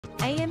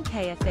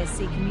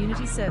AMKFSC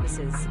Community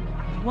Services,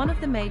 one of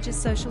the major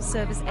social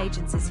service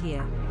agencies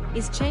here,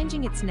 is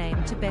changing its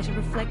name to better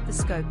reflect the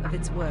scope of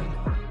its work.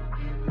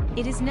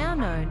 It is now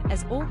known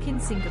as AllKin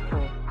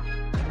Singapore.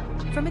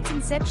 From its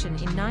inception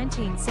in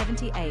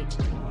 1978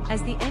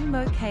 as the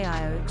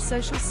AMKFSC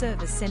Social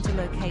Service Centre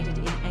located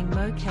in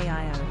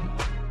AMKFSC,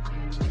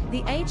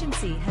 the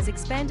agency has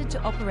expanded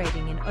to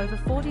operating in over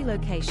 40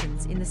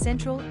 locations in the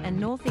central and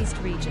northeast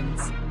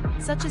regions,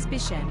 such as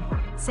Bishan,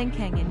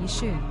 Sengkang and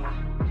Yishun.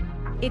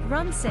 It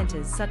runs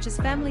centres such as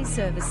Family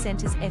Service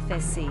Centres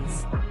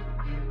FSCs,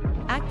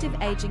 active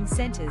ageing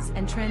centres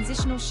and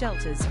transitional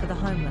shelters for the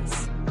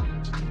homeless.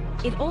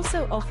 It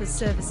also offers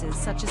services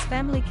such as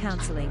family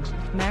counselling,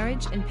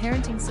 marriage and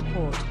parenting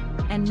support,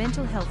 and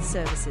mental health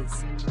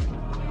services.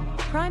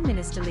 Prime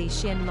Minister Lee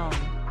Hsien Loong,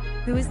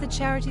 who is the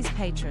charity's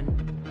patron,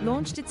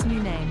 launched its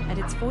new name at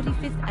its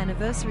 45th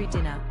anniversary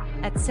dinner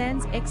at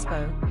Sands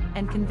Expo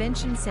and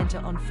Convention Centre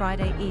on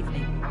Friday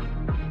evening.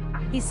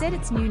 He said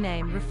its new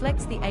name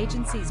reflects the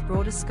agency's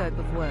broader scope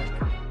of work,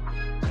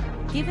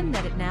 given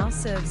that it now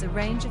serves a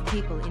range of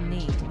people in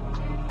need.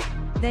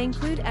 They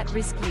include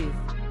at-risk youth,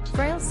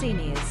 frail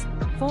seniors,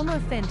 former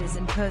offenders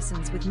and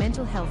persons with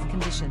mental health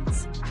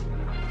conditions.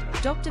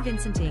 Dr.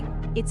 Vincent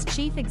Ng, its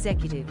chief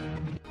executive,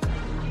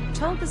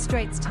 told the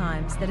Straits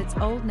Times that its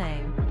old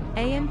name,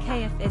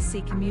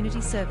 AMKFSC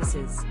Community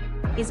Services,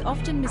 is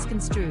often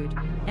misconstrued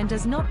and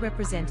does not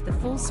represent the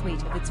full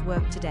suite of its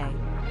work today.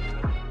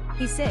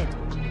 He said,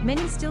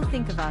 "Many still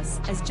think of us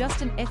as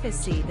just an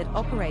FSC that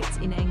operates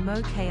in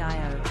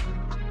AMKFSC,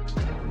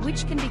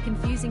 which can be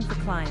confusing for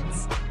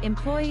clients,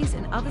 employees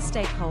and other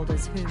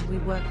stakeholders whom we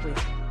work with.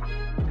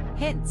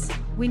 Hence,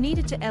 we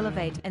needed to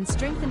elevate and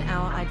strengthen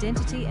our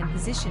identity and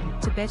position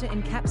to better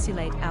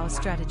encapsulate our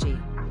strategy,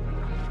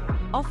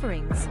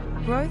 offerings,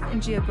 growth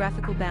and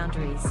geographical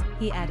boundaries,"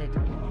 he added.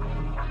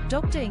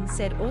 Dr. Ng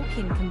said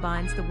AllKin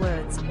combines the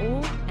words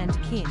all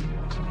and kin.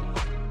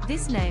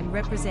 This name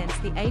represents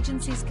the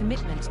agency's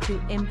commitment to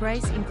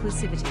embrace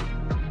inclusivity,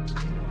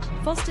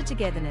 foster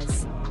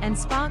togetherness, and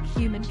spark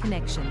human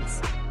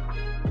connections.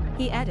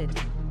 He added,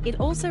 "It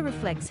also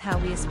reflects how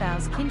we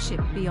espouse kinship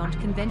beyond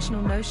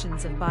conventional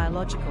notions of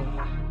biological,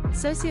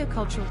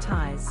 sociocultural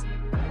ties,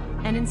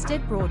 and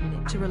instead broaden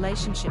it to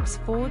relationships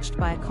forged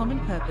by a common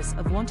purpose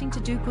of wanting to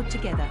do good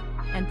together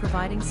and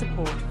providing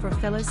support for a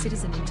fellow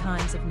citizen in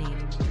times of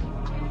need."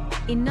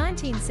 In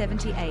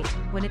 1978,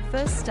 when it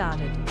first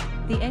started,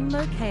 the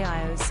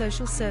AMKFSC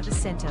Social Service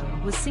Centre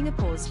was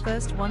Singapore's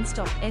first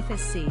one-stop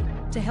FSC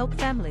to help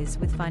families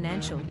with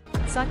financial,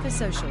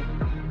 psychosocial,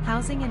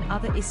 housing and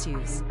other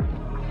issues.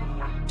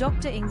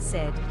 Dr. Ng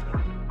said.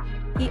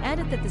 He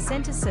added that the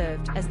centre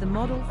served as the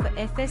model for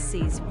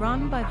FSCs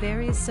run by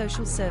various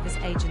social service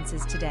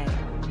agencies today.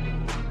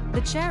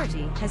 The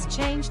charity has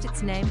changed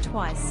its name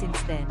twice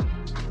since then.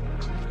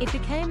 It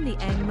became the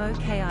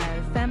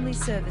AMKFSC Family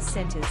Service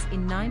Centres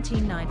in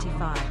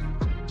 1995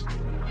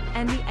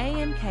 and the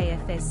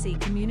AMKFSC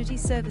Community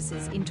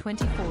Services in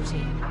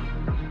 2014.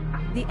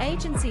 The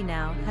agency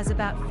now has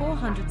about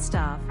 400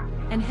 staff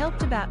and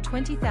helped about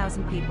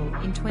 20,000 people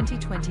in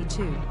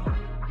 2022.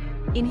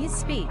 In his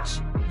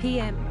speech,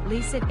 PM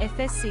Lee said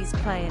FSCs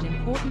play an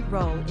important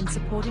role in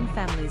supporting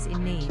families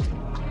in need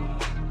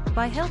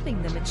by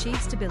helping them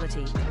achieve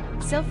stability,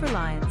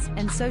 self-reliance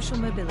and social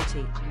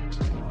mobility.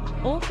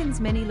 AllKin's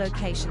many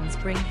locations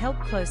bring help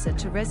closer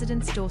to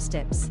residents'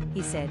 doorsteps,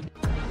 he said.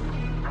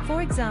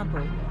 For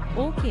example,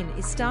 AllKin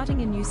is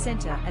starting a new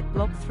centre at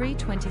Block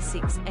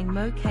 326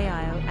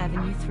 AMKFSC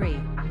Avenue 3,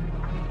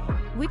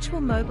 which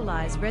will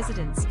mobilise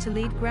residents to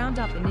lead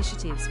ground-up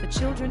initiatives for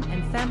children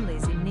and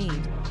families in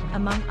need,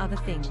 among other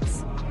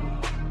things.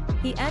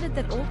 He added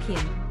that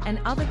AllKin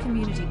and other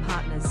community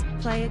partners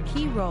play a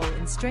key role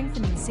in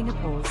strengthening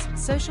Singapore's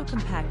social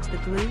compact, the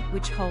glue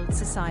which holds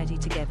society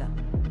together.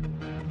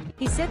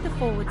 He said the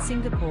Forward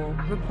Singapore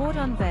report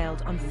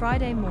unveiled on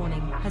Friday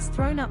morning has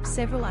thrown up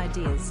several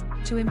ideas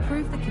to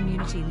improve the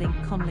Community Link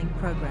Comlink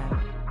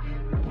program.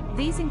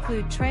 These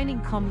include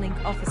training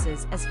Comlink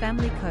officers as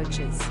family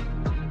coaches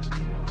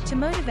to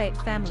motivate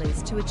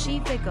families to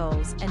achieve their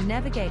goals and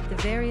navigate the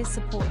various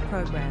support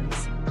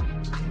programs.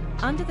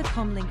 Under the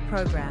Comlink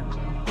program,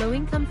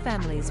 low-income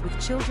families with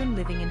children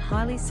living in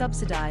highly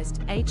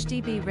subsidised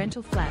HDB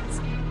rental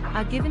flats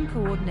are given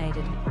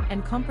coordinated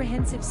and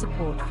comprehensive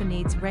support for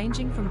needs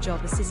ranging from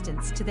job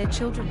assistance to their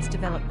children's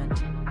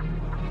development.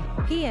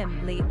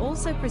 PM Lee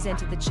also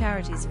presented the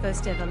charity's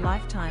first-ever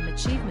Lifetime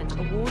Achievement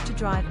Award to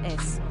Drive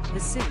S.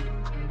 Vasu,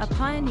 a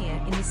pioneer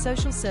in the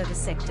social service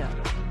sector,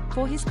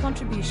 for his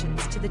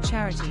contributions to the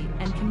charity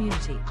and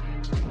community.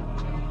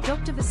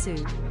 Dr. Vasu,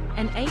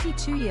 an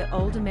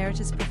 82-year-old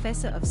emeritus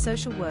professor of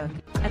social work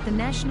at the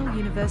National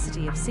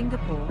University of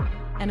Singapore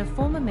and a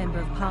former Member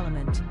of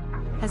Parliament,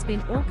 has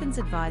been AllKin's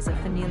advisor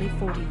for nearly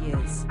 40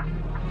 years.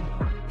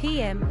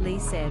 PM Lee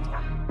said,